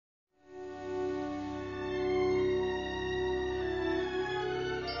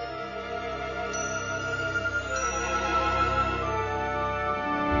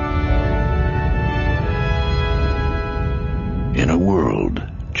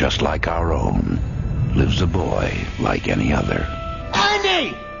just like our own, lives a boy like any other.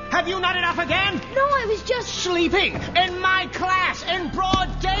 Andy! Have you nodded off again? No, I was just... Sleeping in my class in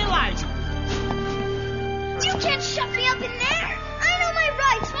broad daylight. You can't shut me up in there. I know my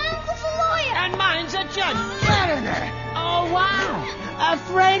rights. My uncle's a lawyer. And mine's a judge. Mariner. Oh, wow.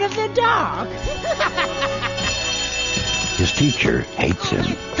 Afraid of the dark? His teacher hates him.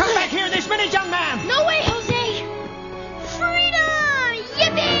 Come back here this minute, young man. No way, Jose. Freedom!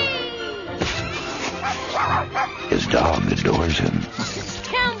 Yippee! His dog adores him.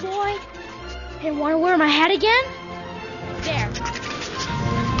 Cowboy. Hey, want to wear my hat again? There.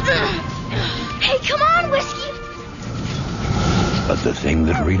 Hey, come on, Whiskey. But the thing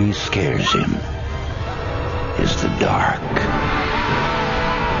that really scares him is the dark.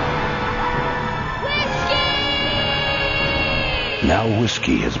 Whiskey! Now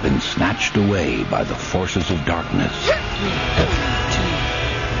Whiskey has been snatched away by the forces of darkness. 3, 2, 1.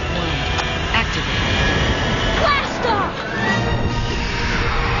 Activate. Blast off!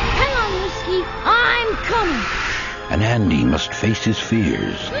 Hang on, Whiskey. I'm coming. And Andy must face his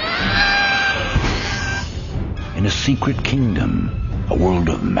fears. In a secret kingdom, a world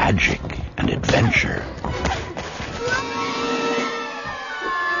of magic and adventure.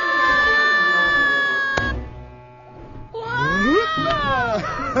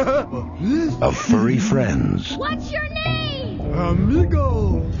 Of furry friends. What's your name?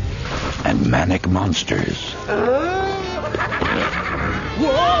 Amigo. And manic monsters. Whoa!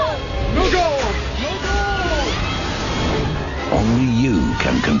 No go! No go! Only you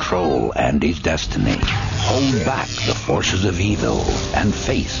can control Andy's destiny. Hold back the forces of evil and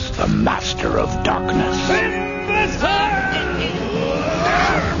face the master of darkness.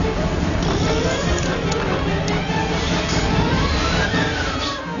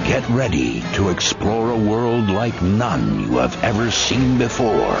 Get ready to explore a world like none you have ever seen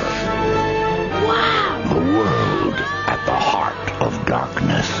before.